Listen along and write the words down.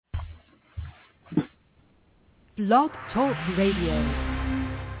Blog Talk Radio.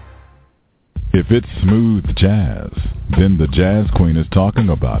 If it's smooth jazz, then the Jazz Queen is talking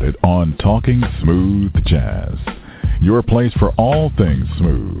about it on Talking Smooth Jazz. Your place for all things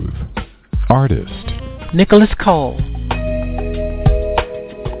smooth. Artist Nicholas Cole.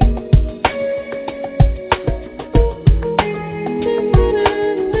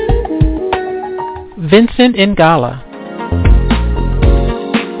 Vincent Ingala.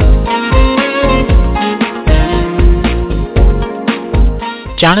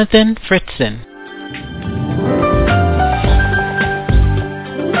 Jonathan Fritzen.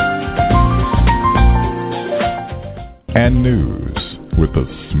 And news with the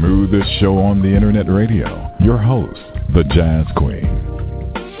smoothest show on the internet radio. Your host, the Jazz Queen.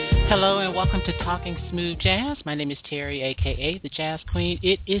 Hello and welcome to Talking Smooth Jazz. My name is Terry, a.k.a. the Jazz Queen.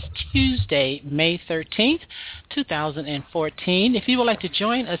 It is Tuesday, May 13th, 2014. If you would like to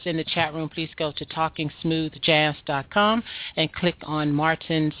join us in the chat room, please go to TalkingSmoothJazz.com and click on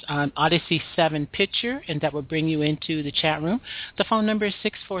Martin's Odyssey VII picture, and that will bring you into the chat room. The phone number is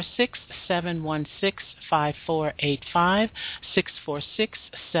 646-716-5485,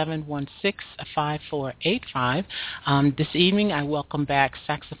 646-716-5485. This evening, I welcome back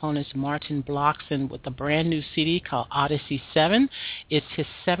saxophonist Martin Blockson with a brand new CD called Odyssey VII. It's his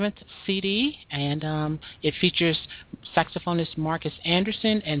 7th CD, and it features saxophonist Marcus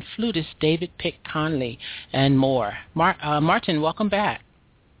Anderson and flutist David Pick Conley and more. Martin, welcome back.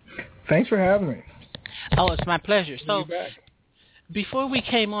 Thanks for having me. Oh, it's my pleasure. So, back. Before we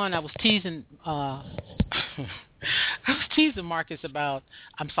came on, I was teasing. Marcus about.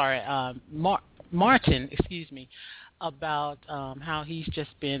 Martin. Excuse me. About how he's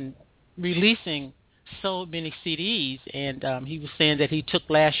just been releasing so many CDs, and he was saying that he took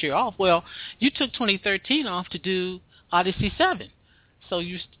last year off. Well, you took 2013 off to do Odyssey VII, so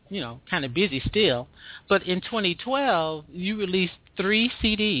you're kind of busy still. But in 2012, you released 3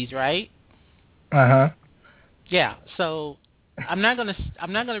 CDs, right? Yeah. So I'm not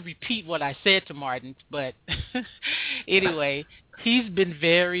gonna repeat what I said to Martin, but anyway. He's been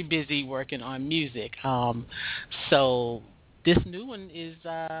very busy working on music. So this new one is,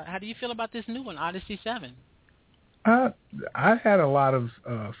 how do you feel about this new one, Odyssey VII? I've had a lot of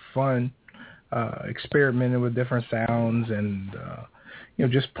fun experimenting with different sounds and,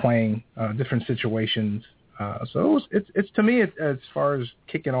 just playing different situations. So it's to me, as far as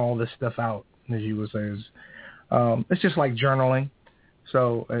kicking all this stuff out, as you would say, it's just like journaling.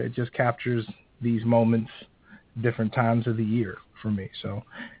 So it just captures these moments, different times of the year for me. So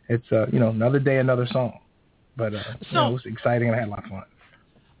it's another day, another song, but it was exciting and I had a lot of fun.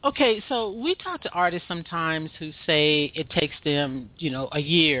 Okay, so we talk to artists sometimes who say it takes them a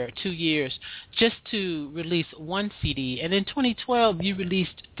year, 2 years just to release one CD, and in 2012 you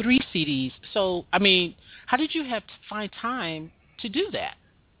released 3 CDs. So I mean, how did you have to find time to do that?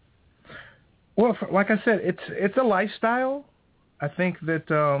 Well, like I said, it's a lifestyle. I think that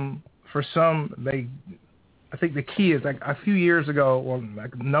for some I think the key is, like a few years ago, well,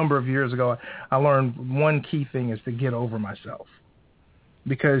 like a number of years ago, I learned one key thing is to get over myself.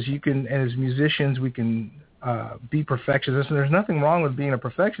 Because you can, as musicians, we can be perfectionists, and there's nothing wrong with being a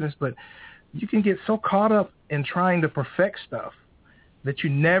perfectionist, but you can get so caught up in trying to perfect stuff that you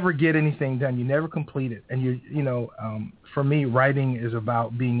never get anything done. You never complete it. And for me, writing is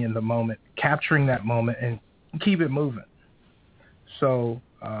about being in the moment, capturing that moment, and keep it moving. So,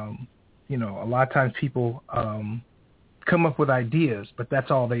 a lot of times people come up with ideas, but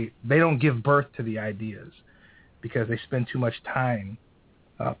that's all they don't give birth to the ideas because they spend too much time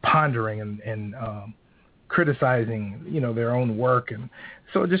pondering and criticizing, their own work. And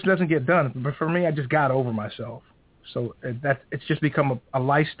so it just doesn't get done. But for me, I just got over myself. So it's just become a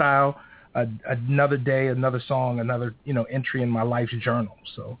lifestyle, another day, another song, another, entry in my life's journal.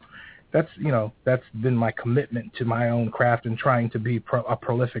 So that's been my commitment to my own craft and trying to be a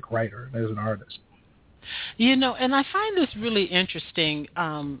prolific writer as an artist. And I find this really interesting.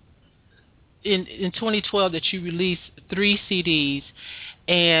 In 2012, that you released 3 CDs,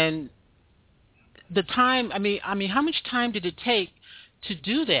 and the time. I mean, how much time did it take to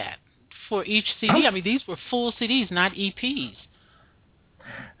do that for each CD? I mean, these were full CDs, not EPs.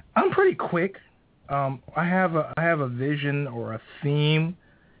 I'm pretty quick. I have a vision or a theme.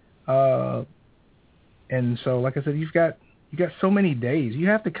 And so, like I said, you got so many days. You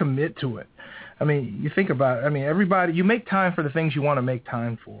have to commit to it. I mean, you think about it. I mean, everybody, you make time for the things you want to make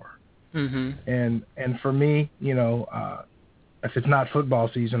time for. Mm-hmm. And for me, if it's not football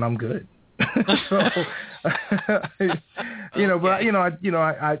season, I'm good. So, I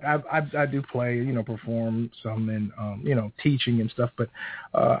do play, perform some and, teaching and stuff. But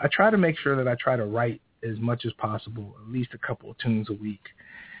I try to make sure that I try to write as much as possible, at least a couple of tunes a week,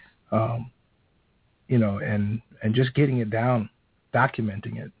 and just getting it down,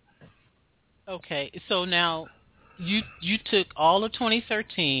 documenting it. Okay, so now you took all of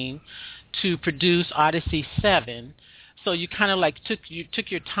 2013 to produce Odyssey VII, so you kind of like took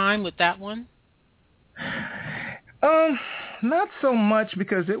your time with that one? Not so much,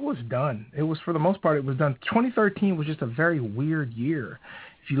 because it was done. It was, for the most part, it was done. 2013 was just a very weird year.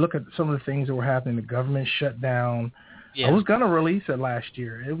 If you look at some of the things that were happening, the government shut down. Yeah. I was going to release it last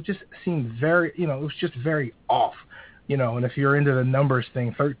year. It just seemed very, it was just very off. And if you're into the numbers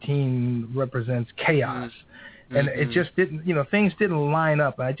thing, 13 represents chaos. Mm-hmm. And it just didn't, things didn't line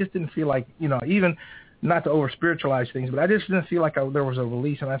up. And I just didn't feel like, even not to over-spiritualize things, but I just didn't feel like there was a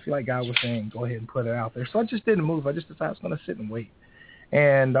release, and I feel like God was saying, go ahead and put it out there. So I just didn't move. I just decided I was going to sit and wait.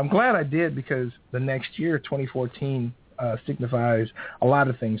 And I'm glad I did, because the next year, 2014, signifies a lot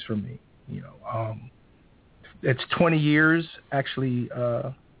of things for me. It's 20 years, actually,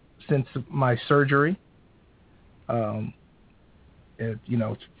 since my surgery. It's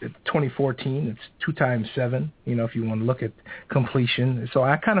 2014. It's 2 times 7. If you want to look at completion. So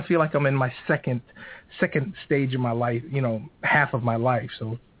I kind of feel like I'm in my second stage of my life. Half of my life.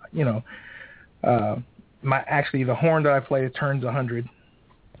 So the horn that I play, it turns 100.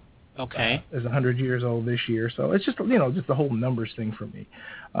 Okay. Is 100 years old this year. So it's just just the whole numbers thing for me.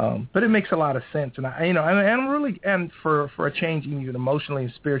 But it makes a lot of sense, and I'm really, and for a change, even emotionally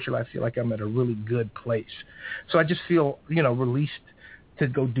and spiritually, I feel like I'm at a really good place. So I just feel released to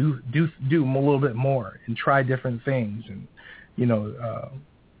go do a little bit more and try different things, and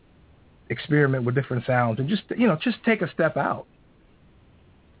experiment with different sounds, and just take a step out.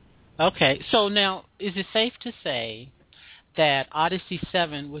 Okay, so now is it safe to say that Odyssey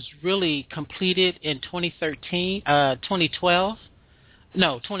VII was really completed in 2012?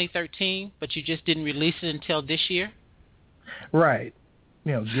 No, 2013, but you just didn't release it until this year? Right.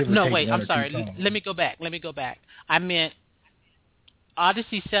 No, wait, I'm sorry. Let me go back. I meant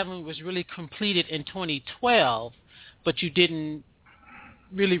Odyssey VII was really completed in 2012, but you didn't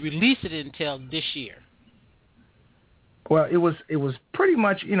really release it until this year. Well, it was pretty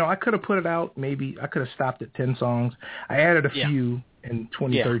much, I could have put it out, maybe I could have stopped at 10 songs. I added a few in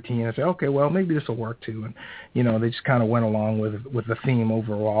 2013. Yeah. I said, okay, well, maybe this will work too. And, they just kind of went along with the theme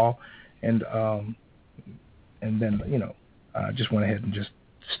overall. And then, I just went ahead and just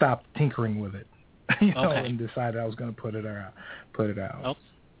stopped tinkering with it, and decided I was going to put it out. Oh.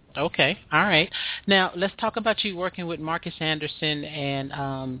 Okay. All right. Now, let's talk about you working with Marcus Anderson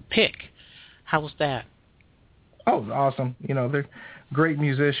and Pick. How was that? Oh, it was awesome. They're great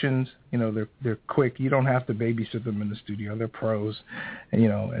musicians. They're quick. You don't have to babysit them in the studio. They're pros, and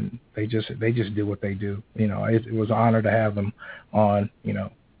and they just do what they do. It was an honor to have them on.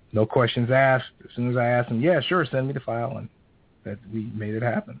 No questions asked. As soon as I asked them, yeah, sure, send me the file, and that we made it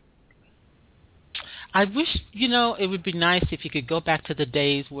happen. I wish, it would be nice if you could go back to the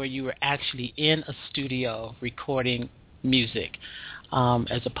days where you were actually in a studio recording music,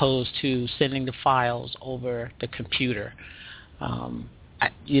 as opposed to sending the files over the computer. There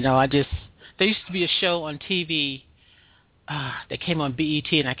used to be a show on TV that came on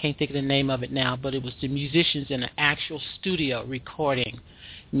BET, and I can't think of the name of it now, but it was the musicians in an actual studio recording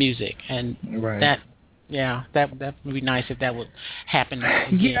music, and that would be nice if that would happen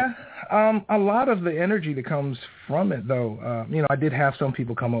again. Yeah, a lot of the energy that comes from it, though, I did have some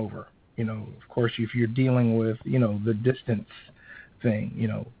people come over. Of course, if you're dealing with, the distance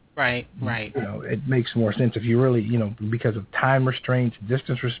thing, Right. It makes more sense if you really, because of time restraints,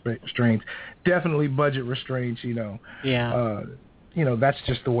 distance restraints, definitely budget restraints, Yeah. That's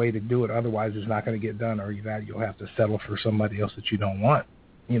just the way to do it. Otherwise, it's not going to get done, or you'll have to settle for somebody else that you don't want,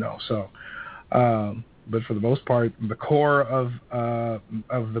 So, but for the most part, the core of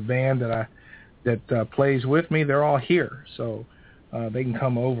the band that plays with me, they're all here, so they can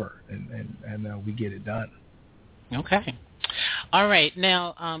come over and we get it done. Okay. All right.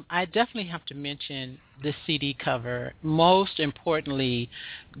 Now, I definitely have to mention the CD cover. Most importantly,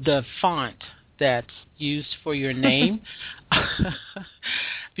 the font that's used for your name,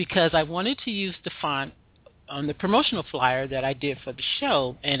 because I wanted to use the font on the promotional flyer that I did for the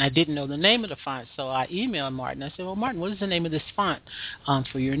show, and I didn't know the name of the font, so I emailed Martin. I said, well, Martin, what is the name of this font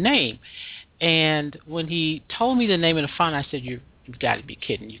for your name? And when he told me the name of the font, I said, you've got to be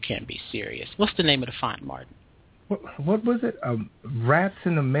kidding. You can't be serious. What's the name of the font, Martin? What was it? Rats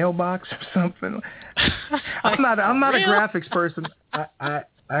in the mailbox or something? I'm not a graphics person. I'm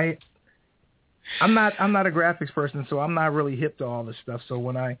not a graphics person, so I'm not really hip to all this stuff. So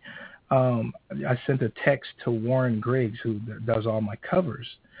when I sent a text to Warren Griggs, who does all my covers,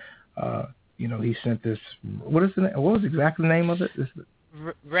 he sent this. What was exactly the name of it?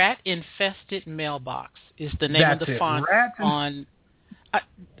 Rat Infested Mailbox is the name of the font on.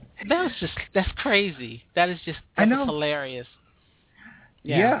 That's crazy. That was hilarious.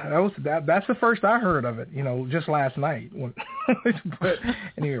 Yeah, that's the first I heard of it. Just last night. But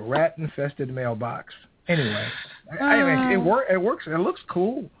anyway, Rat Infested Mailbox. Anyway, it works. It looks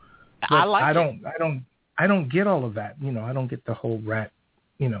cool. I like it. I don't get all of that. I don't get the whole rat.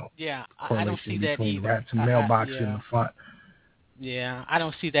 Yeah, I don't see that either. Rats and mailbox in the font. Yeah, I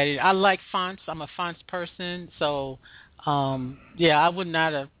don't see that either. I like fonts. I'm a fonts person, so I would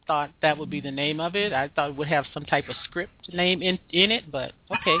not have thought that would be the name of it. I thought it would have some type of script name in it, but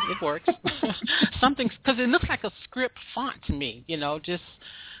okay, it works. Something, because it looks like a script font to me,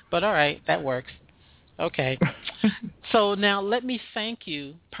 but all right, that works. Okay. So now let me thank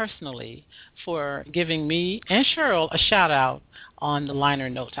you personally for giving me and Cheryl a shout out on the liner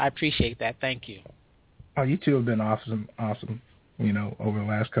notes. I appreciate that. Thank you. Oh, you two have been awesome, over the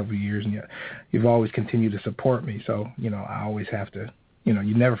last couple of years, and you've always continued to support me. So, I always have to, you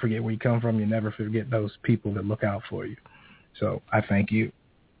never forget where you come from. You never forget those people that look out for you. So I thank you.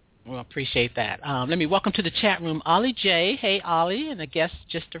 Well, appreciate that. Let me welcome to the chat room Ollie J. Hey, Ollie, and a guest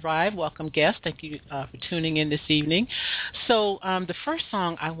just arrived. Welcome, guest. Thank you for tuning in this evening. So the first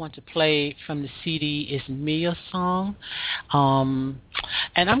song I want to play from the CD is Mia's song. And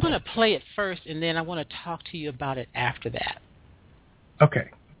I'm going to play it first, and then I want to talk to you about it after that.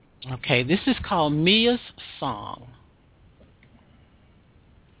 Okay. Okay, this is called Mia's Song.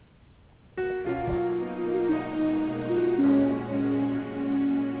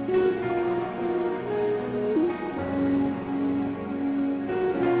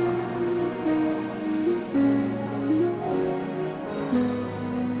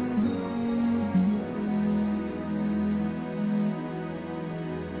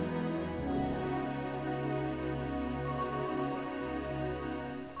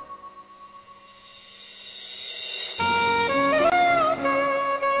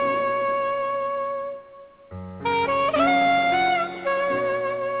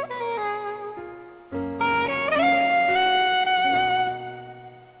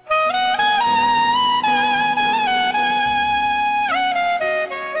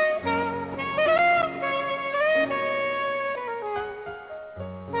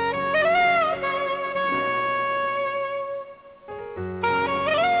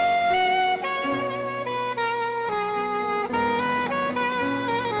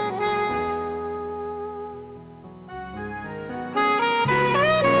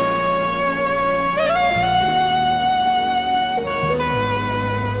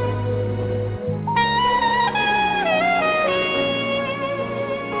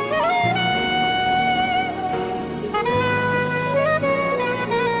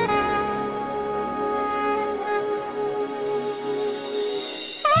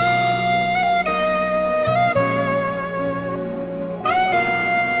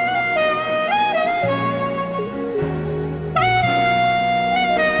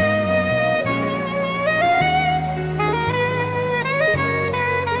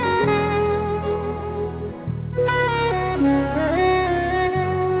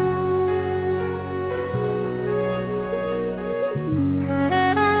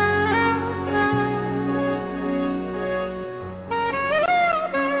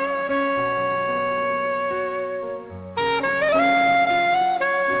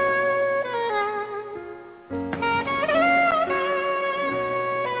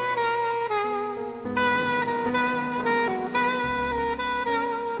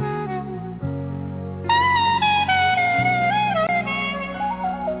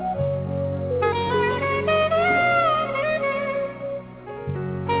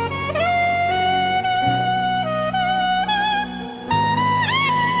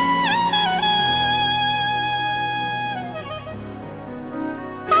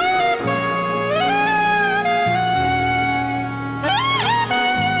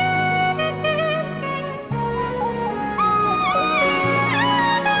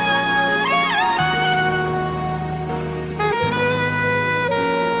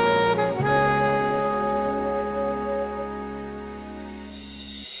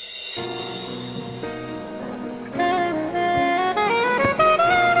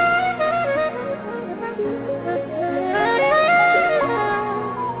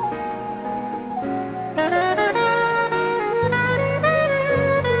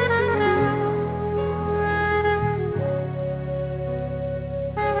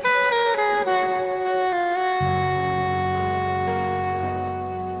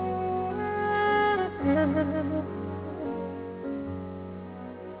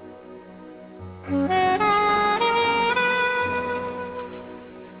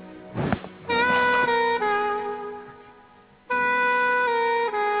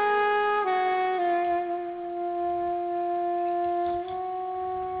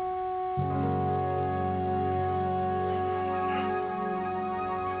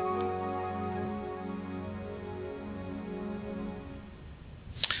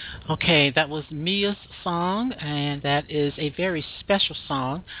 Okay, that was Mia's song, and that is a very special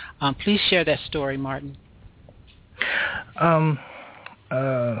song. Please share that story, Martin. A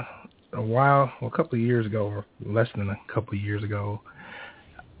couple of years ago, or less than a couple of years ago,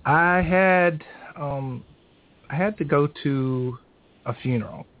 I had to go to a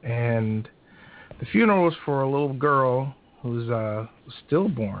funeral, and the funeral was for a little girl who's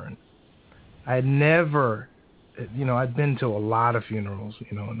stillborn. I'd never, I'd been to a lot of funerals.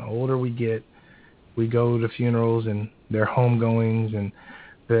 And the older we get, we go to funerals and they're homegoings, and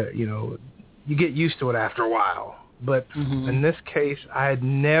you get used to it after a while. But in this case, I had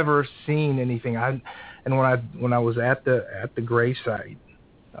never seen anything. When I was at the gravesite,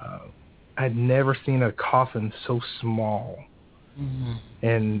 I'd never seen a coffin so small.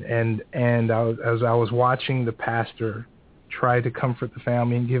 And as I was watching the pastor try to comfort the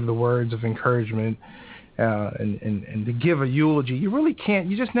family and give the words of encouragement, and to give a eulogy, you really can't.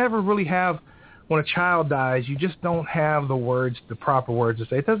 You just never really have. When a child dies, you just don't have the proper words to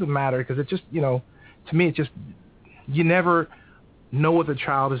say. It doesn't matter, because it just, to me, it just, you never know what the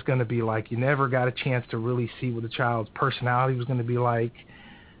child is going to be like. You never got a chance to really see what the child's personality was going to be like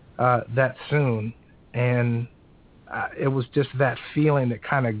that soon. And it was just that feeling that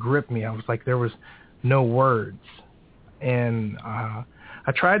kind of gripped me. I was like, there was no words. And I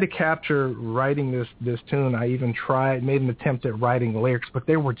tried to capture writing this tune. I even made an attempt at writing lyrics, but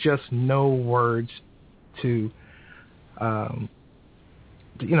there were just no words to, I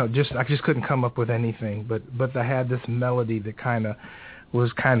just couldn't come up with anything. But I had this melody that it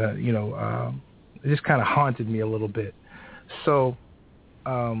just kind of haunted me a little bit. So,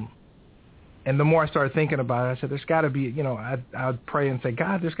 and the more I started thinking about it, I said, there's got to be, I'd pray and say,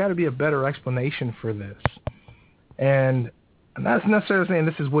 God, there's got to be a better explanation for this. And I'm not necessarily saying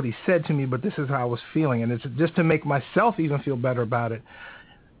this is what he said to me, but this is how I was feeling. And it's just to make myself even feel better about it.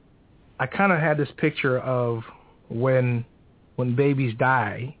 I kind of had this picture of when babies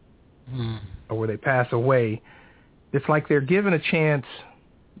die or where they pass away, it's like they're given a chance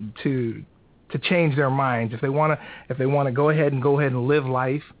to change their minds. If they want to go ahead and live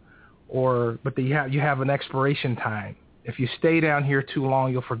life, but you have an expiration time. If you stay down here too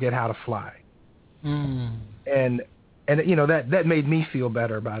long, you'll forget how to fly. And that made me feel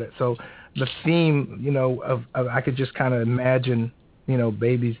better about it. So the theme, of I could just kind of imagine,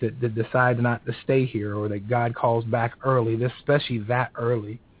 babies that decide not to stay here, or that God calls back early, especially that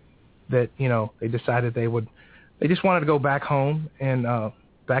early, that, they decided they just wanted to go back home and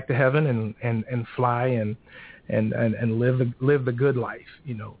back to heaven and fly and live the good life,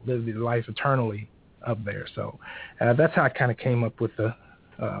 live the life eternally up there. So that's how I kind of came up with the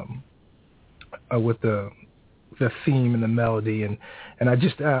theme and the melody, and I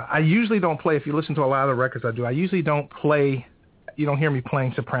just I usually don't play. If you listen to a lot of the records I do, I usually don't play. You don't hear me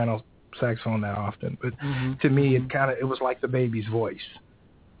playing soprano saxophone that often, but to me it was like the baby's voice.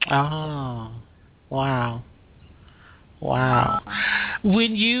 Oh, wow.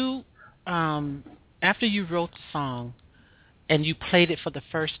 When you after you wrote the song and you played it for the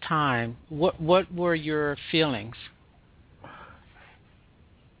first time, what were your feelings?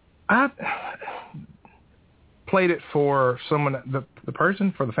 I played it for someone, the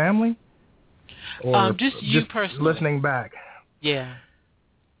person, for the family, or just you personally listening back. Yeah.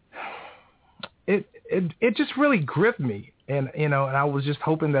 It just really gripped me, and and I was just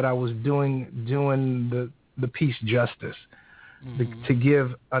hoping that I was doing the piece justice, to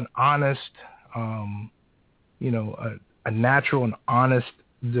give an honest, a natural and honest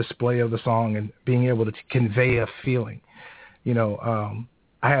display of the song, and being able to convey a feeling.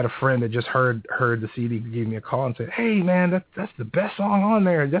 I had a friend that just heard the CD, gave me a call and said, "Hey man, that's the best song on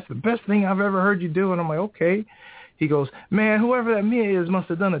there. That's the best thing I've ever heard you do." And I'm like, "Okay." He goes, "Man, whoever that Mia is must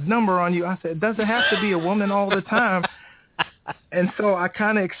have done a number on you." I said, "It doesn't have to be a woman all the time." And so I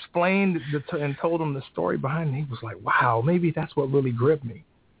kind of explained and told him the story behind it. He was like, "Wow, maybe that's what really gripped me."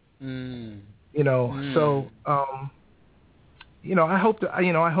 So I hope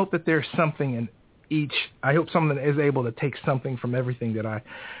that there's something in each. I hope someone is able to take something from everything that I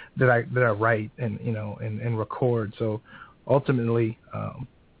write and record. So ultimately,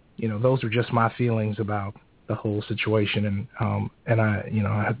 those are just my feelings about the whole situation, and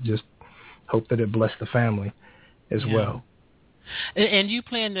I just hope that it bless the family as well. And you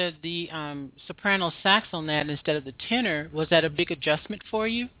playing the soprano sax on that instead of the tenor, was that a big adjustment for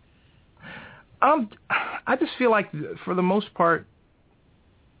you? I just feel like for the most part,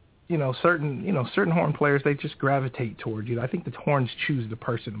 certain horn players, they just gravitate toward you. I think the horns choose the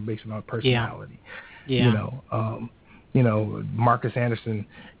person based on personality. Yeah. Marcus Anderson,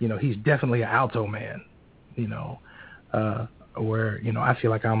 he's definitely an alto man. where, I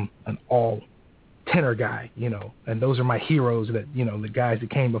feel like I'm an all tenor guy, and those are my heroes that, the guys that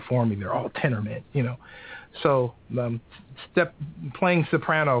came before me, they're all tenor men, So playing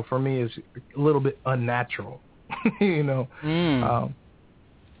soprano for me is a little bit unnatural,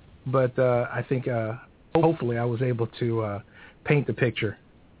 But I think hopefully I was able to paint the picture,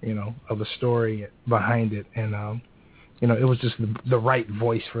 of a story behind it. And, it was just the right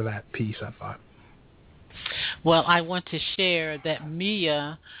voice for that piece, I thought. Well, I want to share that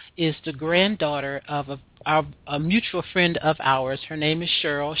Mia is the granddaughter of a mutual friend of ours. Her name is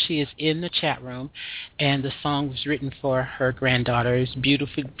Cheryl. She is in the chat room, and the song was written for her granddaughter. It's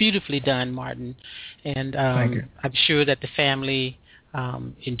beautifully done, Martin. And Thank you. I'm sure that the family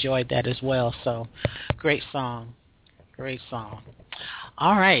enjoyed that as well. So, great song.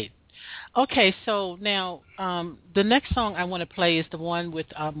 All right. Okay, so now the next song I want to play is the one with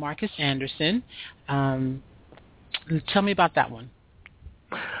Marcus Anderson. Tell me about that one.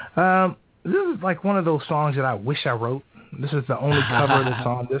 This is like one of those songs that I wish I wrote. This is the only cover that's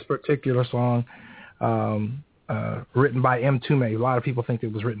on this particular song, written by M. Toomey. A lot of people think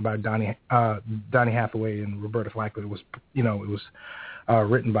it was written by Donny Hathaway and Roberta Flack, but it was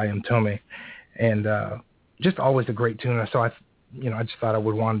written by M. Toomey, and just always a great tune. So I just thought I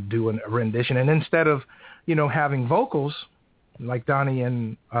would want to do a rendition, and instead of having vocals like Donny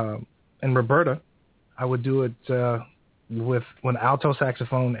and Roberta, I would do it with an alto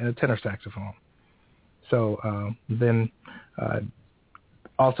saxophone and a tenor saxophone. So then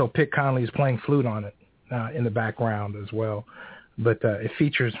also Pitt Conley is playing flute on it in the background as well. But it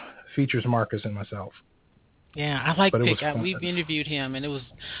features Marcus and myself. Yeah, I like Pitt. We've interviewed him, and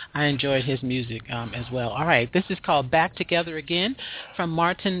I enjoyed his music as well. All right, this is called Back Together Again from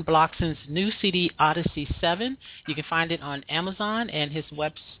Martin Blockson's new CD, Odyssey VII. You can find it on Amazon, and it's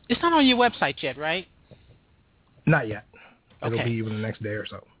not on your website yet, right? Not yet. It'll Okay. be even the next day or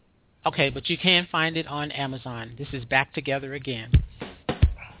so. Okay, but you can find it on Amazon. This is Back Together Again.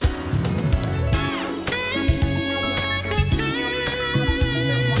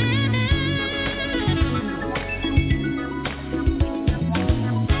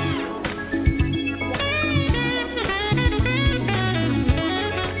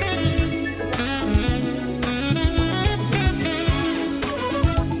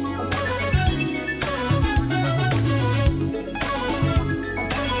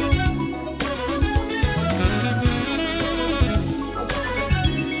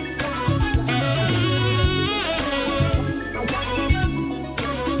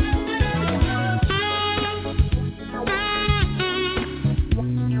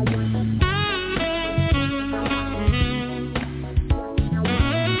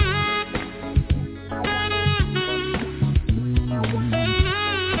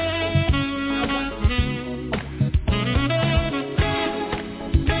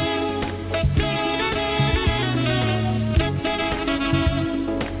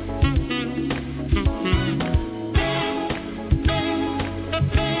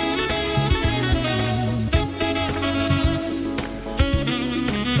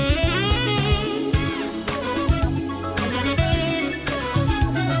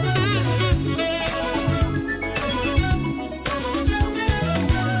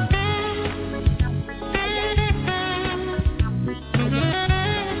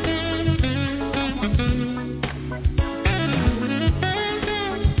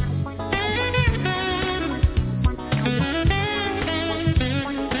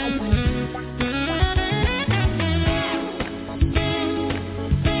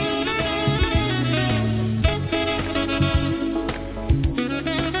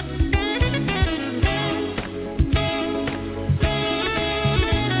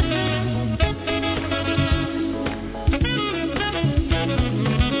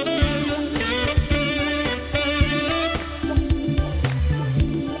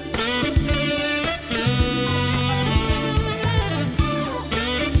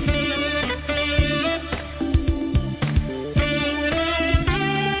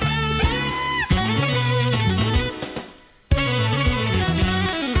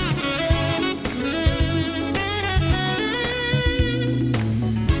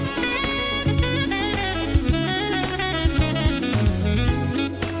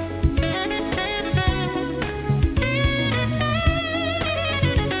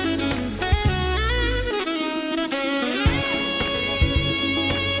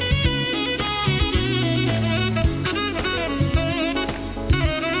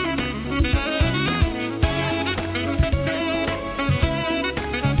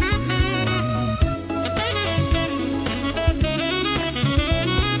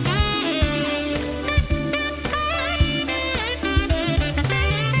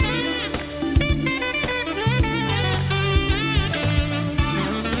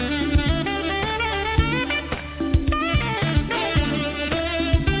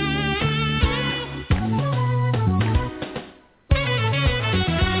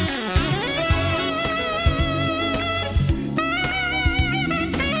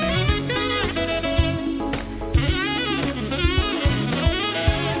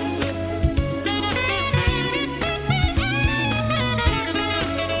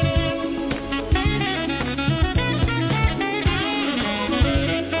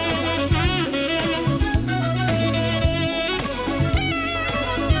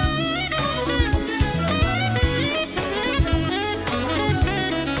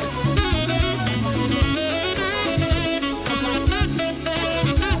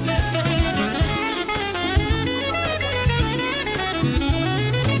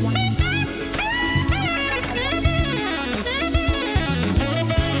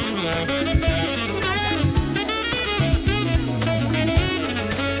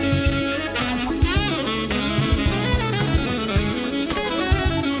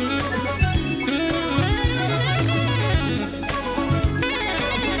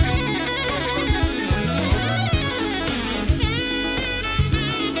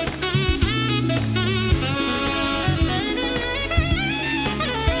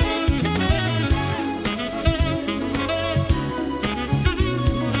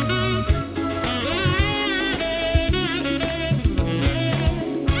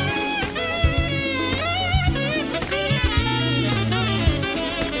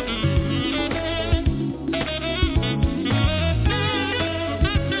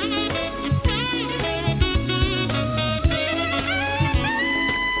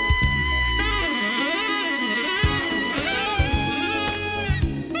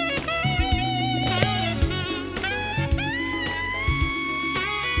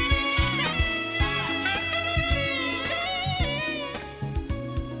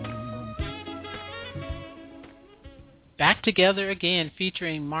 Back Together Again,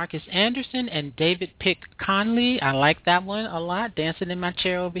 featuring Marcus Anderson and David Pick Conley. I like that one a lot. Dancing in my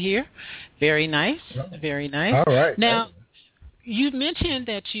chair over here. Very nice. Very nice. All right. Now, you mentioned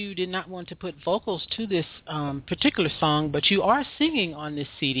that you did not want to put vocals to this particular song, but you are singing on this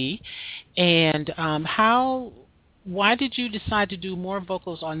CD. And why did you decide to do more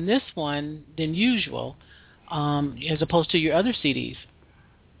vocals on this one than usual, as opposed to your other CDs?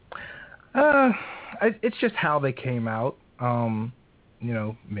 It's just how they came out.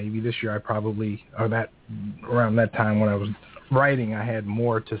 Maybe this year around that time when I was writing, I had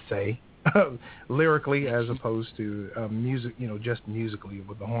more to say lyrically as opposed to music, just musically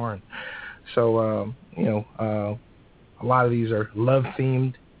with the horn. So, a lot of these are love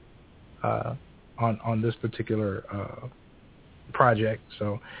themed on this particular project.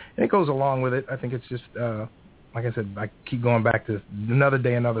 So, and it goes along with it. I think it's just, like I said, I keep going back to another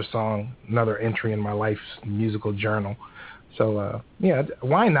day, another song, another entry in my life's musical journal. So,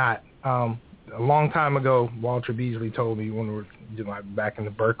 why not? A long time ago, Walter Beasley told me when we were back in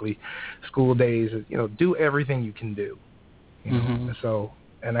the Berkeley school days, do everything you can do. So,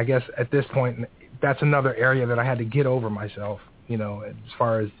 and I guess at this point, that's another area that I had to get over myself, as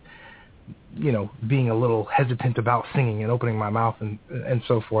far as, being a little hesitant about singing and opening my mouth and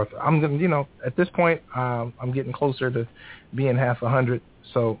so forth. I'm going to, at this point, I'm getting closer to being half 100.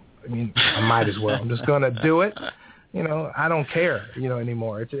 So, I might as well. I'm just going to do it. I don't care,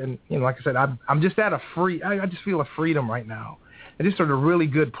 anymore. Like I said, I'm just at I just feel a freedom right now. It's just sort of a really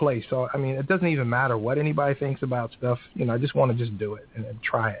good place. So, it doesn't even matter what anybody thinks about stuff. I just want to just do it and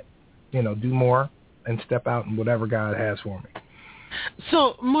try it, do more and step out in whatever God has for me.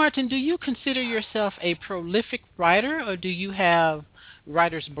 So, Martin, do you consider yourself a prolific writer, or do you have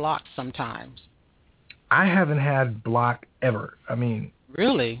writer's block sometimes? I haven't had block ever.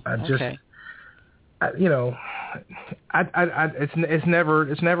 Really? Okay. It's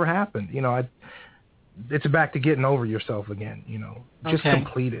never happened. It's back to getting over yourself again. Just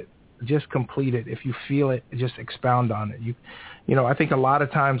complete it. Just complete it. If you feel it, just expound on it. I think a lot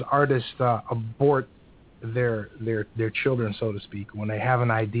of times artists abort their children, so to speak. When they have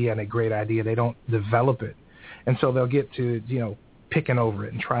an idea and a great idea, they don't develop it, and so they'll get to picking over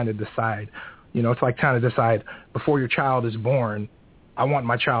it and trying to decide. It's like trying to decide before your child is born, I want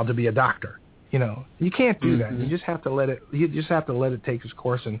my child to be a doctor. You can't do that. You just have to let it. You just have to let it take its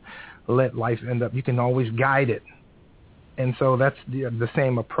course and let life end up. You can always guide it, and so that's the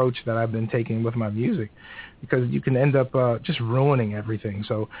same approach that I've been taking with my music, because you can end up just ruining everything.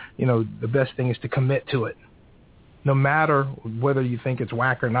 So the best thing is to commit to it, no matter whether you think it's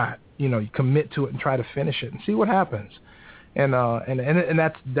whack or not. You commit to it and try to finish it and see what happens, and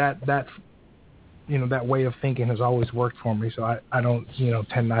that's that way of thinking has always worked for me. So I don't,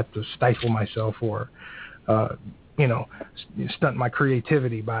 tend not to stifle myself or, stunt my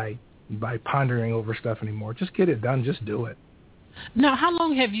creativity by pondering over stuff anymore. Just get it done. Just do it. Now, how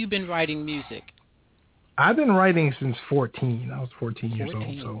long have you been writing music? I've been writing since 14. I was 14 years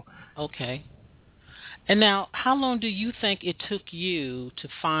old. So. Okay. And now, how long do you think it took you to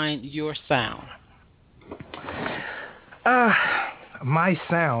find your sound? My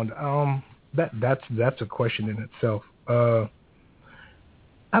sound. That's a question in itself.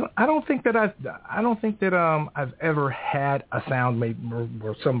 I don't think that I've ever had a sound, maybe,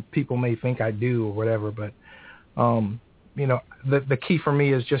 or some people may think I do or whatever. But the key for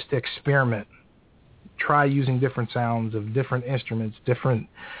me is just to experiment, try using different sounds of different instruments, different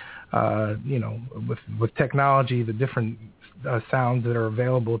with technology, the different sounds that are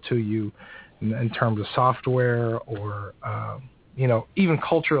available to you in terms of software or even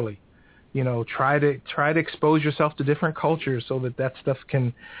culturally. Try to expose yourself to different cultures so that stuff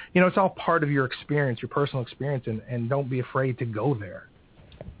can, it's all part of your experience, your personal experience, and don't be afraid to go there.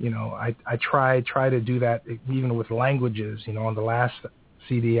 I try to do that even with languages. On the last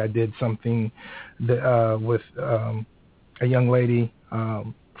CD, I did something with a young lady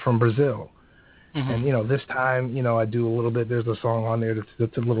from Brazil. And, this time, I do a little bit, there's a song on there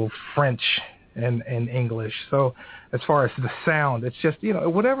that's a little French and English. So as far as the sound, it's just,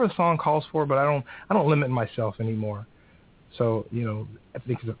 whatever the song calls for, but I don't limit myself anymore. So, I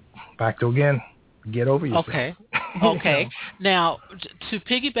think back to, again, get over yourself. Okay. Now, to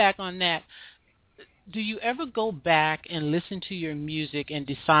piggyback on that, do you ever go back and listen to your music and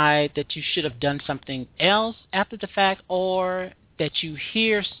decide that you should have done something else after the fact, or that you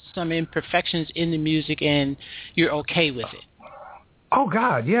hear some imperfections in the music and you're okay with it? Oh,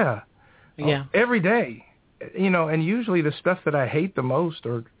 God, yeah. Yeah. Every day, and usually the stuff that I hate the most,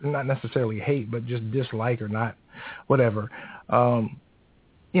 or not necessarily hate, but just dislike or not, whatever,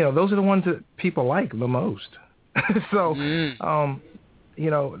 those are the ones that people like the most. So,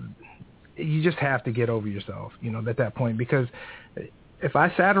 you just have to get over yourself, at that point, because if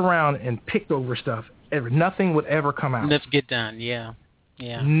I sat around and picked over stuff, nothing would ever come out. Let's get done. Yeah.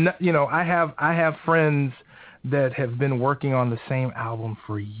 I have friends that have been working on the same album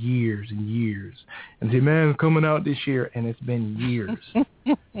for years and years, and say, "Man, coming out this year," and it's been years.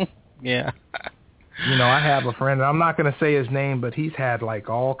 Yeah. I have a friend, and I'm not going to say his name, but he's had like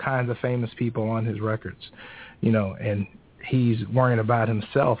all kinds of famous people on his records, and he's worrying about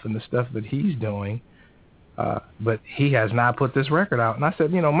himself and the stuff that he's doing, but he has not put this record out. And I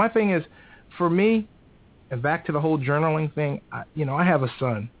said, my thing is, for me, and back to the whole journaling thing, I have a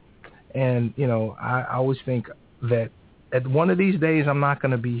son, and, I always think that at one of these days I'm not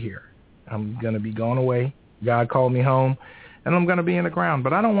going to be here. I'm going to be gone away. God called me home, and I'm going to be in the ground.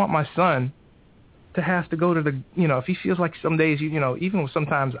 But I don't want my son to have to go to the, if he feels like some days, even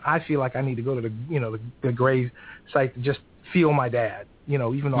sometimes I feel like I need to go to the grave site to just feel my dad,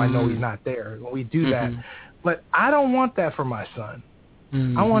 even though I know he's not there. We do that. But I don't want that for my son.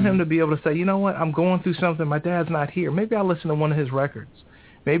 I want him to be able to say, you know what, I'm going through something. My dad's not here. Maybe I'll listen to one of his records.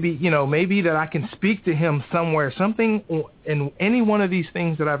 Maybe that I can speak to him somewhere, something in any one of these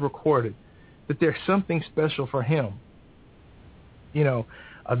things that I've recorded, that there's something special for him,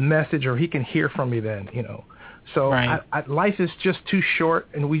 a message, or he can hear from me then, So right. Life is just too short,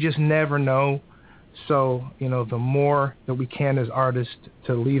 and we just never know. So, the more that we can as artists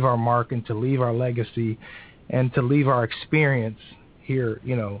to leave our mark and to leave our legacy and to leave our experience here,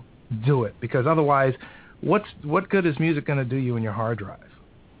 do it. Because otherwise, what good is music going to do you in your hard drive?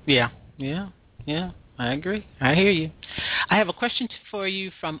 Yeah. I agree. I hear you. I have a question for you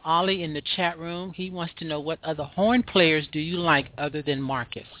from Ollie in the chat room. He wants to know, what other horn players do you like other than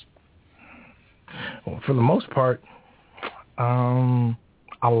Marcus? Well, for the most part,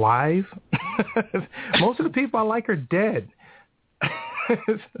 alive. Most of the people I like are dead.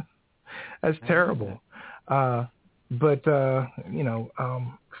 That's terrible. But for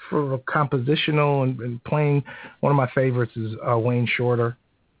compositional and playing, one of my favorites is Wayne Shorter.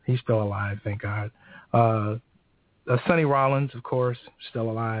 He's still alive, thank God. Sonny Rollins, of course,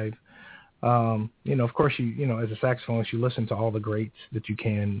 still alive. Of course, you as a saxophonist, you listen to all the greats that you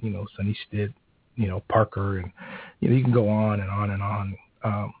can, Sonny Stitt, Parker, and, you can go on and on and on.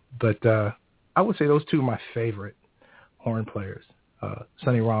 But I would say those two are my favorite horn players,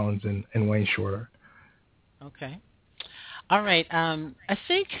 Sonny Rollins and Wayne Shorter. Okay. All right. I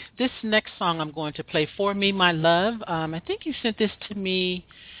think this next song I'm going to play, For Me, My Love, I think you sent this to me,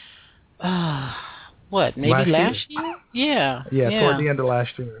 maybe last year? Yeah. Yeah, toward the end of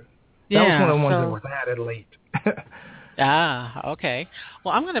last year. That was one of the ones that was added late. Okay.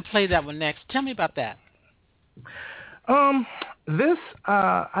 Well, I'm going to play that one next. Tell me about that. This,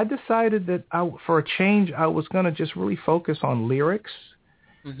 I decided that for a change, I was going to just really focus on lyrics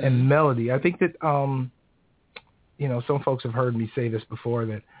and melody. I think that, some folks have heard me say this before,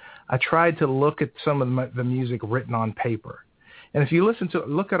 that I tried to look at some of the music written on paper. And if you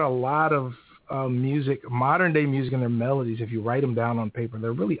look at a lot of music, modern day music and their melodies, if you write them down on paper,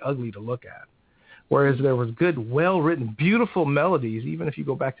 they're really ugly to look at. Whereas there was good, well-written, beautiful melodies, even if you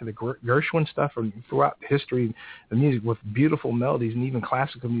go back to the Gershwin stuff or throughout history, the music with beautiful melodies and even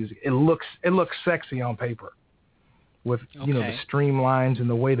classical music, it looks sexy on paper with, the streamlines and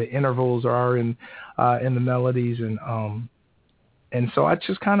the way the intervals are in the melodies. And so I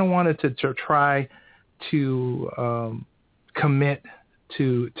just kind of wanted to try to commit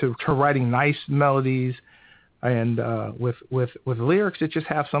to writing nice melodies, and with lyrics that just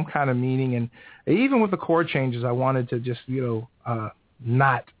have some kind of meaning. And even with the chord changes, I wanted to just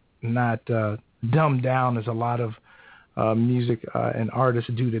not dumb down as a lot of music and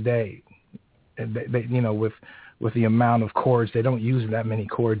artists do today. And they with the amount of chords, they don't use that many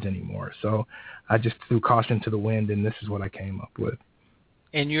chords anymore. So I just threw caution to the wind, and this is what I came up with.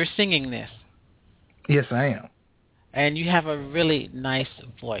 And you're singing this? Yes, I am. And you have a really nice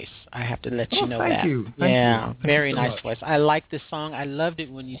voice. I have to let you know thank that. You. Thank you. Very Thank you nice so voice. I like this song. I loved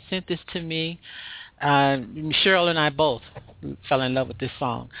it when you sent this to me. Cheryl and I both fell in love with this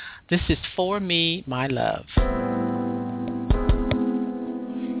song. This is For Me, My Love.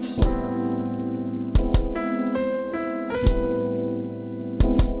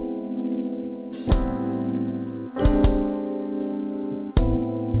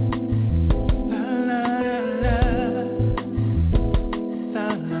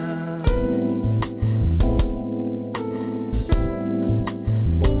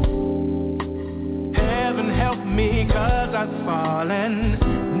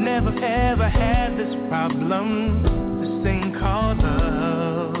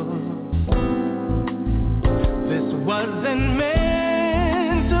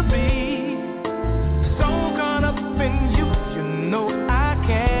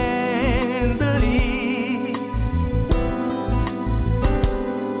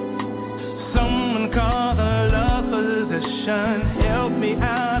 addiction. Help me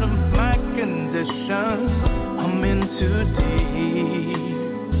out of my condition. I'm in too deep.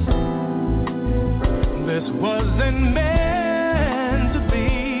 This wasn't meant to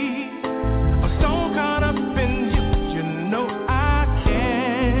be. I'm so caught up in you. You know I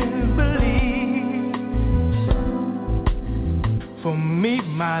can't believe. For me,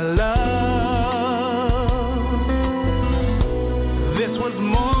 my love, this was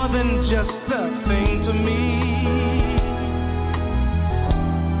more than just a thing to me.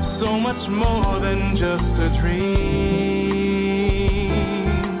 So much more than just a dream.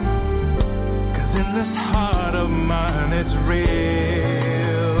 'Cause in this heart of mine it's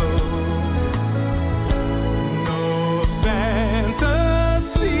real. No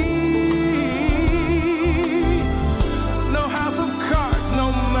fantasy, no house of cards, no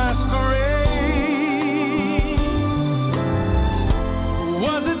masquerade.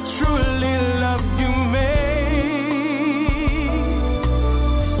 Was it truly love you made?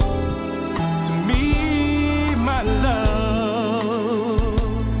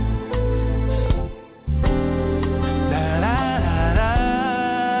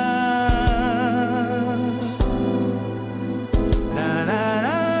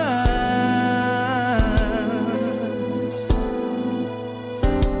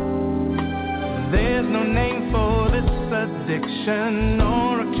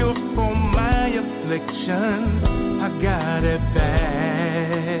 Or a cure for my affliction. I got it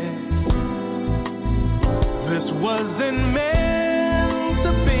bad. This wasn't meant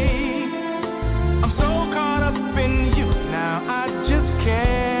to be. I'm so caught up in you now, I just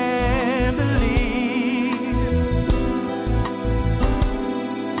can't believe.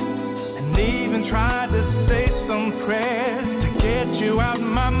 And even tried to say some prayers to get you out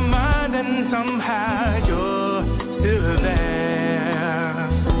my mind, and somehow you're still there.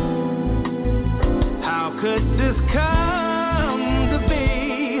 How could this come to be?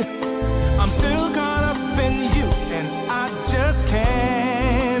 I'm still caught up in you, and I just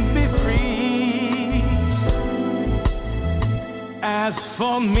can't be free. As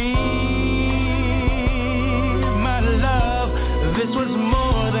for me, my love, this was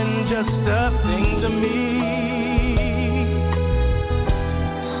more than just a thing to me.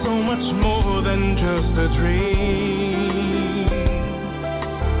 So much more than just a dream.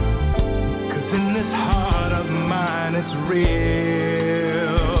 'Cause in this heart of mine it's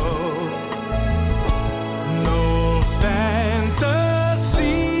real. No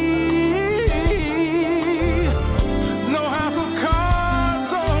fantasy, no house of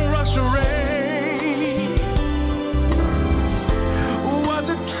cards or rush rain. Was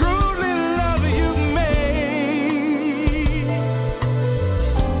it truly love you made?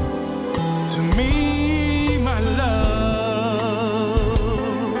 To me, my love,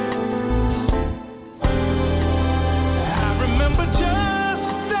 I remember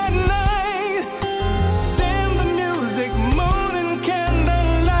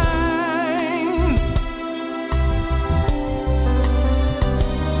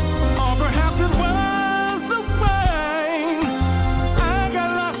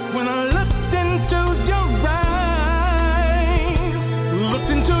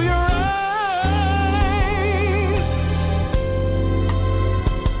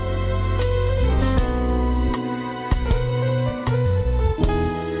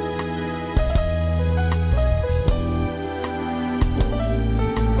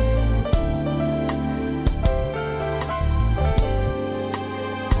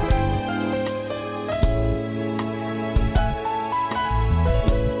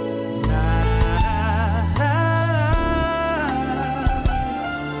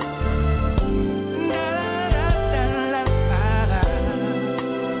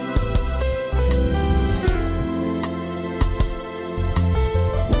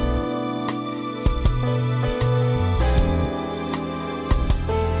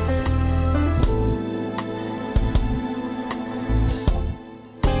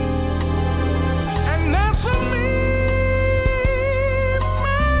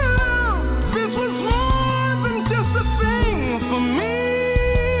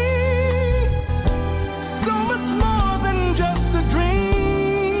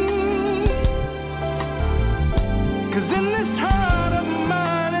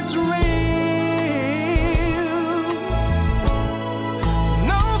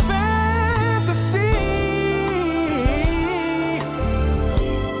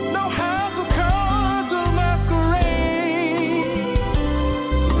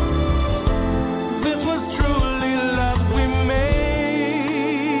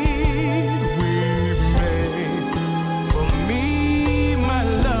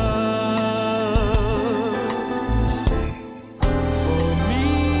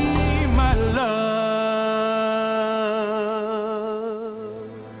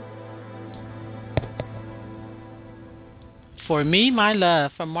For Me, My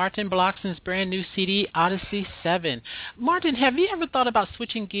Love, from Martin Blockson's brand new CD, Odyssey VII. Martin, have you ever thought about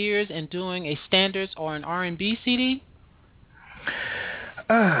switching gears and doing a standards or an R&B CD?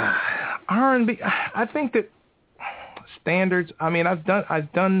 R&B, I think that standards, I mean, I've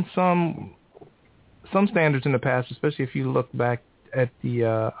done some standards in the past, especially if you look back at the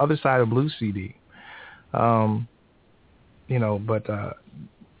Other Side of Blues CD. You know, but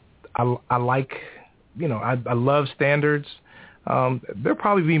I like, you know, I love standards. There'll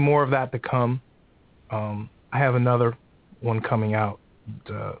probably be more of that to come. I have another one coming out.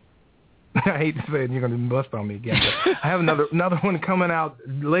 I hate to say it, you're going to bust on me again, but I have another one coming out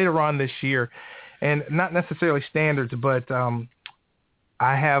later on this year, and not necessarily standards, but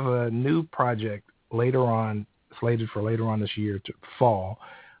I have a new project later on, slated for later on this year to fall,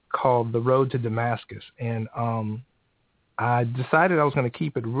 called The Road to Damascus, and I decided I was going to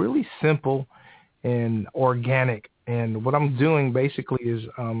keep it really simple and organic. And what I'm doing basically is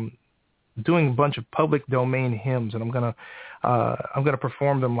doing a bunch of public domain hymns, and I'm gonna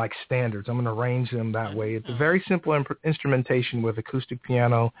perform them like standards. I'm gonna arrange them that way. It's a very simple instrumentation with acoustic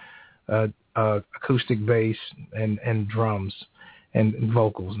piano, acoustic bass, and drums and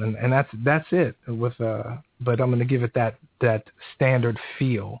vocals, and that's it. With but I'm gonna give it that standard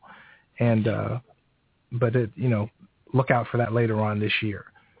feel, and but it, you know, look out for that later on this year.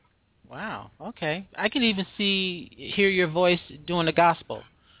 Wow. Okay. I can even hear your voice doing a gospel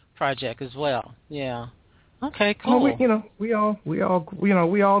project as well. Yeah. Okay. Cool. Well,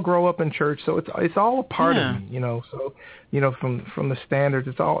 we all grow up in church, so it's all a part of me. You know, so from the standards,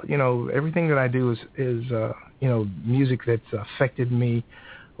 it's all, everything that I do is music that's affected me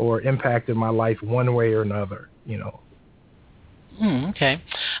or impacted my life one way or another. Okay.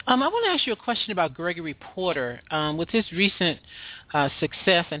 I want to ask you a question about Gregory Porter. With his recent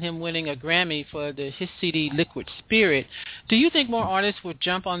success and him winning a Grammy for his CD Liquid Spirit, do you think more artists would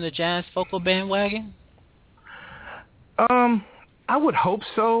jump on the jazz vocal bandwagon? I would hope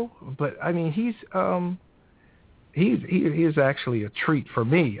so, but I mean, he is actually a treat for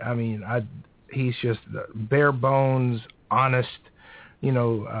me. I mean, he's just bare bones, honest.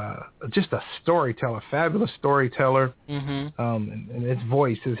 Just a storyteller, fabulous storyteller. Mm-hmm. And his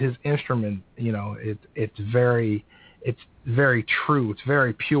voice is his instrument. It's very true. It's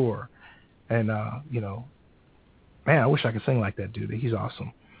very pure. And man, I wish I could sing like that dude. He's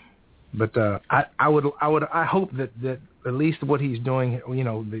awesome. But I hope that at least what he's doing,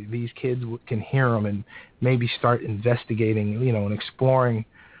 these kids can hear him and maybe start investigating, and exploring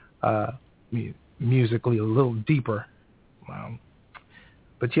musically a little deeper.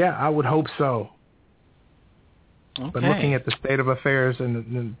 But yeah, I would hope so. Okay. But looking at the state of affairs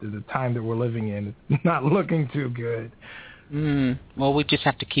and the time that we're living in, it's not looking too good. Well, we just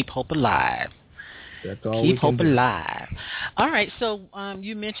have to keep hope alive. That's all keep hope alive. All right, so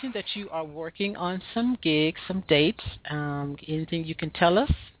you mentioned that you are working on some gigs, some dates. Anything you can tell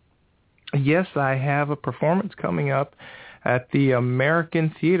us? Yes, I have a performance coming up at the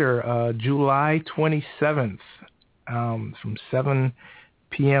American Theater July 27th from 7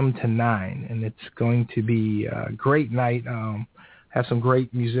 p.m. to 9, and it's going to be a great night. Have some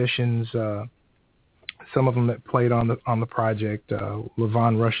great musicians, some of them that played on the project.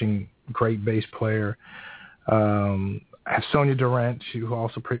 Levon Rushing, great bass player. I have Sonia Durant, who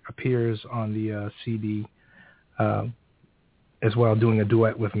also appears on the CD as well, doing a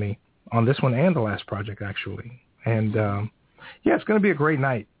duet with me on this one and the last project, actually. And it's going to be a great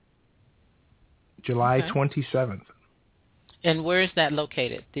night. July 27th. And where is that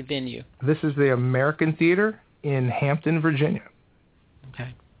located, the venue? This is the American Theater in Hampton, Virginia.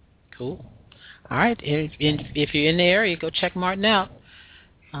 Okay, cool. All right, if you're in the area, go check Martin out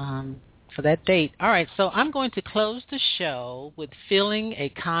for that date. All right, so I'm going to close the show with Feeling a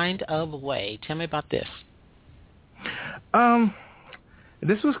Kind of Way. Tell me about this.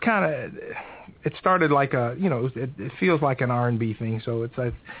 This was it started like it feels like an R&B thing, so it's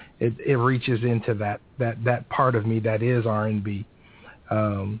like it reaches into that part of me that is R&B.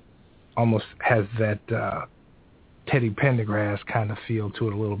 Almost has that Teddy Pendergrass kind of feel to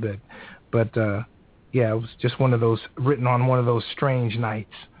it a little bit, but it was just one of those, written on one of those strange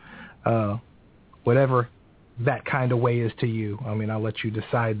nights. Whatever that kind of way is to you. I mean, I'll let you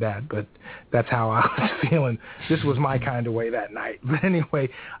decide that, but that's how I was feeling. This was my kind of way that night. But anyway,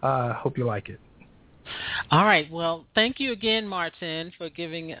 hope you like it. All right. Well, thank you again, Martin, for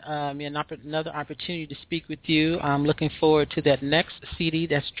giving me another opportunity to speak with you. I'm looking forward to that next CD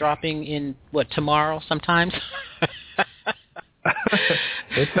that's dropping in, tomorrow sometimes?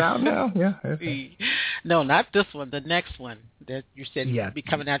 It's out now, yeah. No, not this one. The next one that you said would be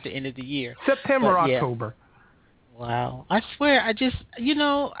coming out the end of the year. September, October. Wow. I swear,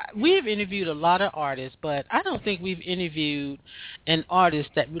 we've interviewed a lot of artists, but I don't think we've interviewed an artist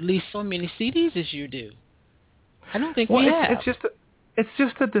that released so many CDs as you do. I don't think we have. It's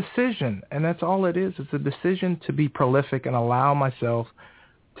just a decision, and that's all it is. It's a decision to be prolific and allow myself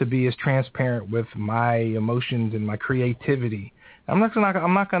to be as transparent with my emotions and my creativity.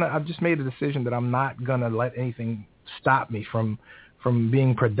 I've just made a decision that I'm not gonna let anything stop me from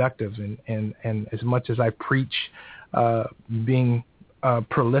being productive, and as much as I preach being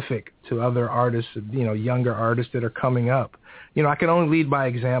prolific to other artists, younger artists that are coming up, I can only lead by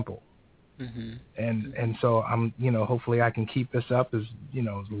example. Mm-hmm. And so I'm, hopefully I can keep this up as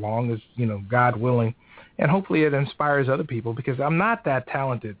long as, God willing, and hopefully it inspires other people, because I'm not that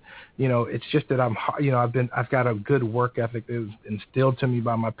talented. It's just that I've got a good work ethic that was instilled to me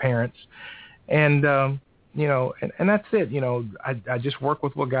by my parents, and and that's it. I just work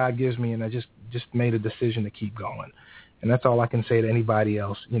with what God gives me, and I just made a decision to keep going. And that's all I can say to anybody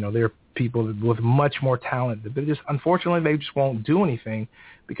else. There are people with much more talent, but unfortunately, they just won't do anything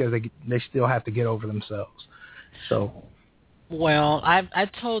because they still have to get over themselves. So. Well, I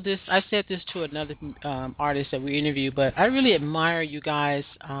said this to another artist that we interviewed, but I really admire you guys,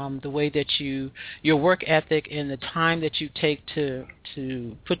 the way that your work ethic and the time that you take to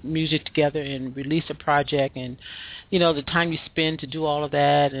put music together and release a project, and the time you spend to do all of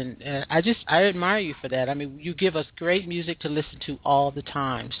that, and I admire you for that. I mean, you give us great music to listen to all the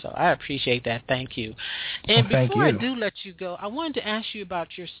time, so I appreciate that. Thank you. And before I do let you go, I wanted to ask you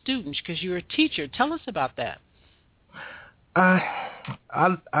about your students, because you're a teacher. Tell us about that.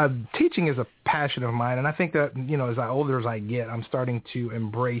 Teaching is a passion of mine, and I think that, as older as I get, I'm starting to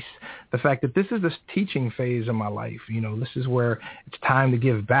embrace the fact that this is this teaching phase of my life. This is where it's time to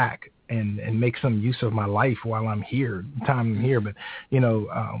give back and make some use of my life while I'm here, time I'm here. But,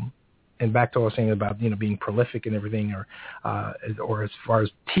 and back to what I was saying about, being prolific and everything, or as far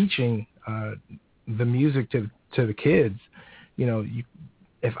as teaching the music to the kids,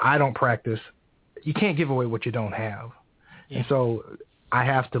 if I don't practice, you can't give away what you don't have. And so I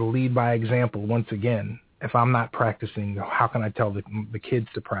have to lead by example once again. If I'm not practicing, how can I tell the kids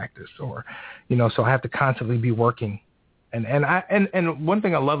to practice? Or, so I have to constantly be working. And one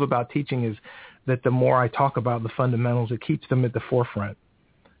thing I love about teaching is that the more I talk about the fundamentals, it keeps them at the forefront.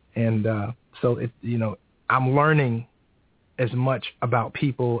 And so I'm learning as much about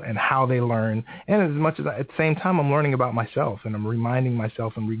people and how they learn, and as much as at the same time I'm learning about myself, and I'm reminding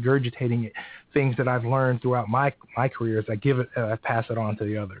myself and regurgitating things that I've learned throughout my career as I pass it on to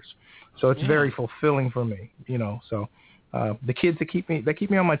the others. So it's very fulfilling for me, So the kids they keep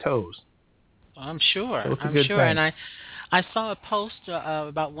me on my toes. I'm sure. So I'm sure. And I saw a post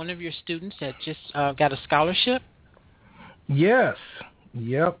about one of your students that just got a scholarship. Yes.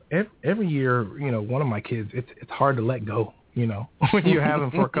 Yep. Every year, one of my kids, it's hard to let go. When you have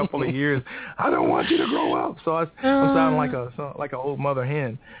them for a couple of years, I don't want you to grow up. So I'm sounding like an old mother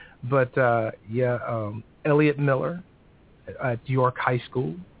hen. But Elliot Miller at York High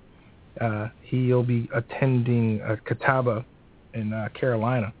School. He'll be attending Catawba in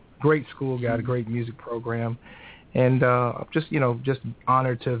Carolina. Great school, got a great music program, and just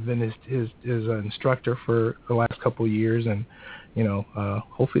honored to have been his instructor for the last couple of years, and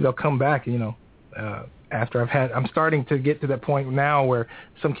hopefully they'll come back. After I'm starting to get to that point now where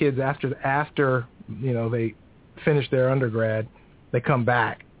some kids after they finish their undergrad, they come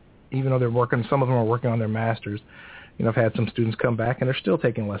back, even though some of them are working on their masters. I've had some students come back and they're still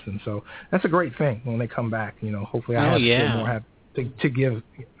taking lessons. So that's a great thing when they come back. Hopefully I have more to give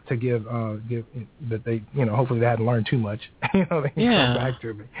that they, hopefully they hadn't learned too much. They can come back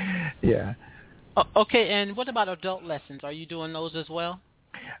to me. Yeah. Okay, and what about adult lessons? Are you doing those as well?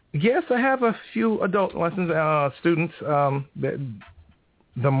 Yes, I have a few adult lessons, students.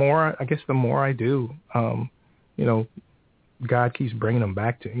 The more I do, God keeps bringing them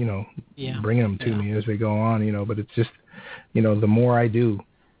back to, bringing them to me as they go on, but it's just, the more I do,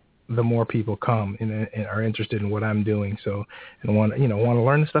 the more people come and are interested in what I'm doing. So, and want to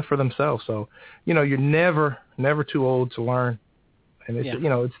learn the stuff for themselves. So, you're never too old to learn. And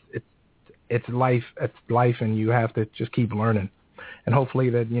it's, it's life, and you have to just keep learning. And hopefully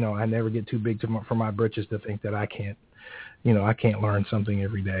that, I never get too big for my britches to think that I can't learn something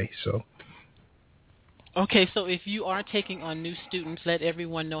every day. So. Okay, so if you are taking on new students, let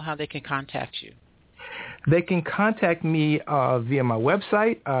everyone know how they can contact you. They can contact me via my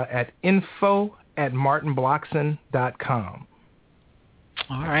website at info@martinblockson.com.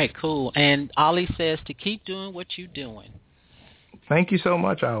 All right, cool. And Ollie says to keep doing what you're doing. Thank you so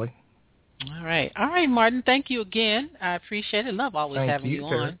much, Ollie. All right, Martin. Thank you again. I appreciate it. Love always having you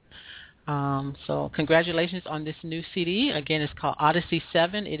on. So congratulations on this new CD. Again, it's called Odyssey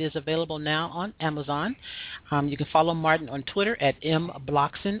VII. It is available now on Amazon. You can follow Martin on Twitter at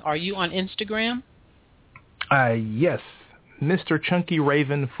 @mblockson. Are you on Instagram? Yes, Mr. Chunky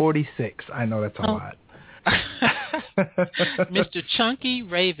Raven 46. I know that's a lot. Mr. Chunky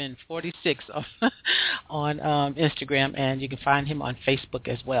Raven 46 on Instagram, and you can find him on Facebook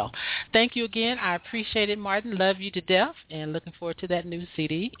as well. Thank you again. I appreciate it, Martin. Love you to death, and looking forward to that new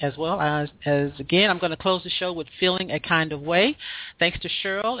CD as well. As again, I'm going to close the show with Feeling a Kind of Way. Thanks to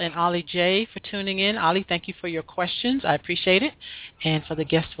Cheryl and Ollie J for tuning in. Ollie, thank you for your questions. I appreciate it. And for the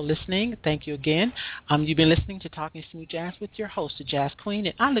guests for listening, thank you again. You've been listening to Talking Smooth Jazz with your host, the Jazz Queen,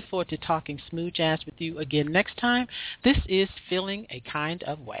 and I look forward to talking smooth jazz with you again next time. This is Feeling a Kind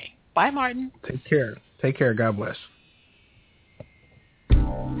of Way. Bye, Martin. Take care. Take care. God bless.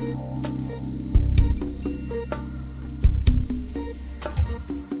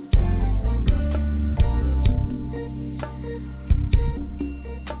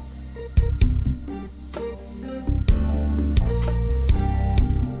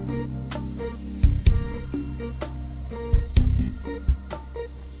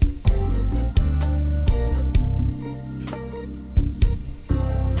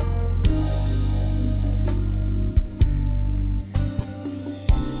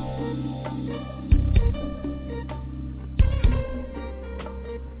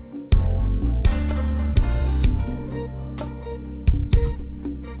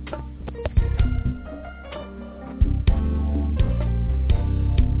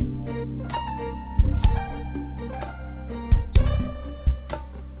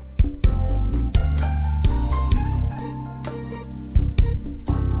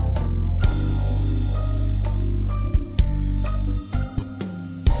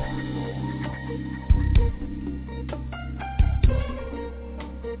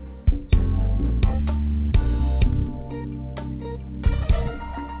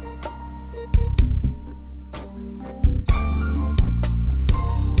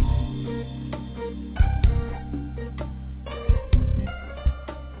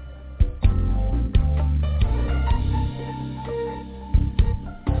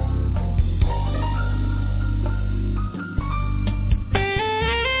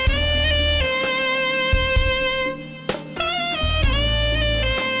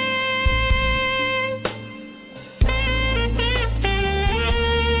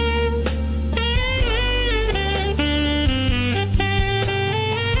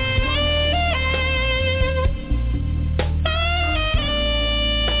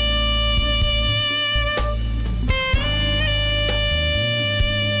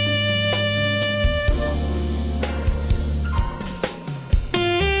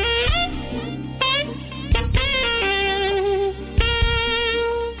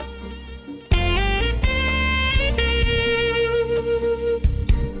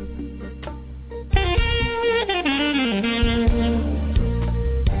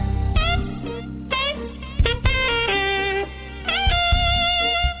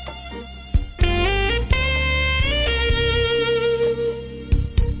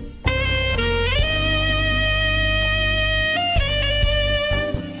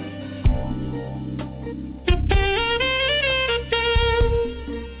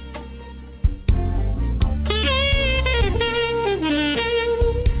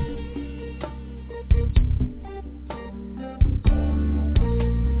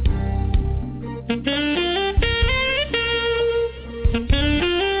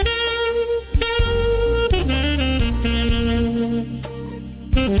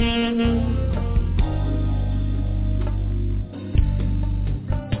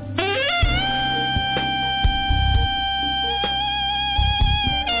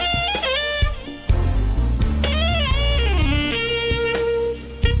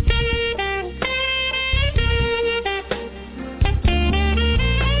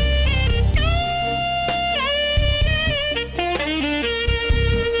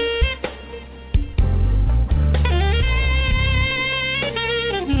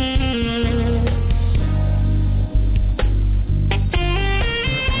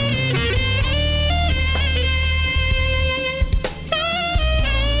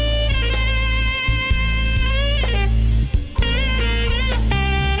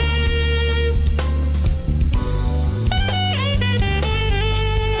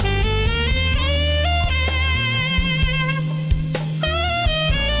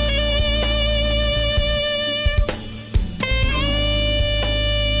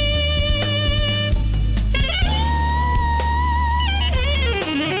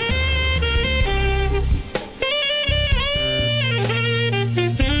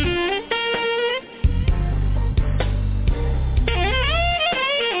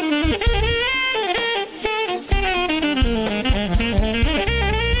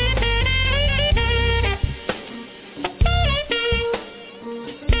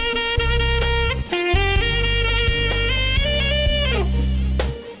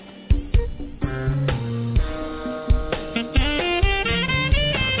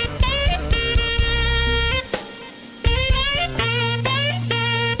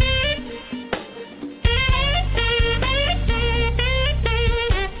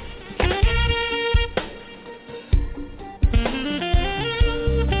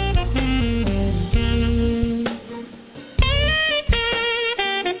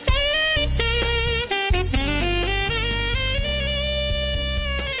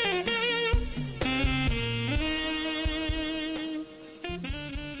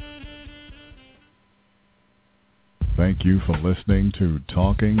 thank you for listening to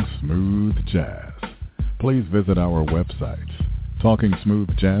Talking Smooth Jazz. Please visit our websites,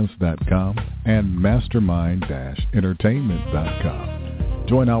 TalkingSmoothJazz.com and Mastermind-Entertainment.com.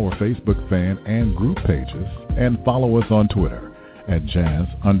 Join our Facebook fan and group pages and follow us on Twitter at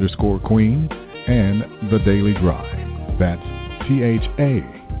Jazz_Queen and The Daily Grind. That's THA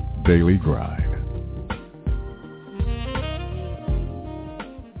Daily Grind.